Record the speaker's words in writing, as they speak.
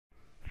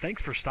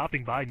Thanks for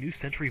stopping by New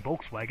Century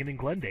Volkswagen in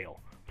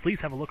Glendale. Please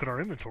have a look at our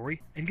inventory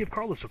and give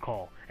Carlos a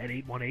call at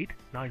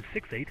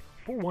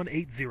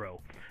 818-968-4180.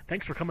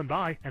 Thanks for coming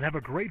by and have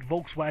a great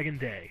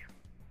Volkswagen day.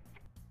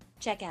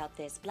 Check out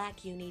this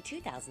Black Uni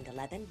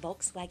 2011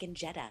 Volkswagen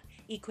Jetta,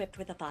 equipped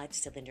with a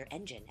 5-cylinder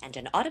engine and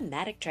an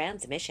automatic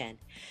transmission.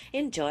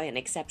 Enjoy an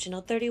exceptional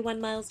 31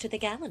 miles to the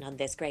gallon on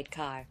this great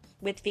car,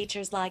 with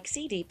features like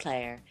CD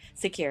player,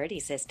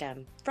 security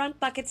system, front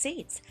bucket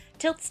seats,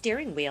 tilt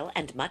steering wheel,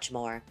 and much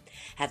more.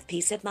 Have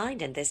peace of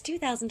mind in this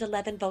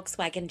 2011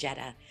 Volkswagen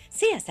Jetta.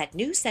 See us at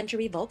New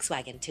Century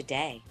Volkswagen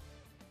today.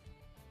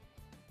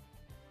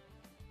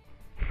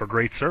 For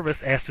great service,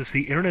 ask to see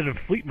Internet and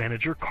Fleet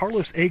Manager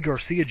Carlos A.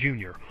 Garcia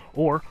Jr.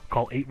 or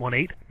call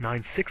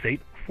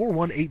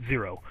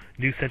 818-968-4180.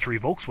 New Century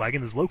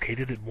Volkswagen is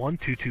located at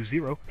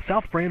 1220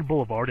 South Brand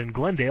Boulevard in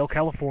Glendale,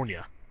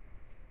 California.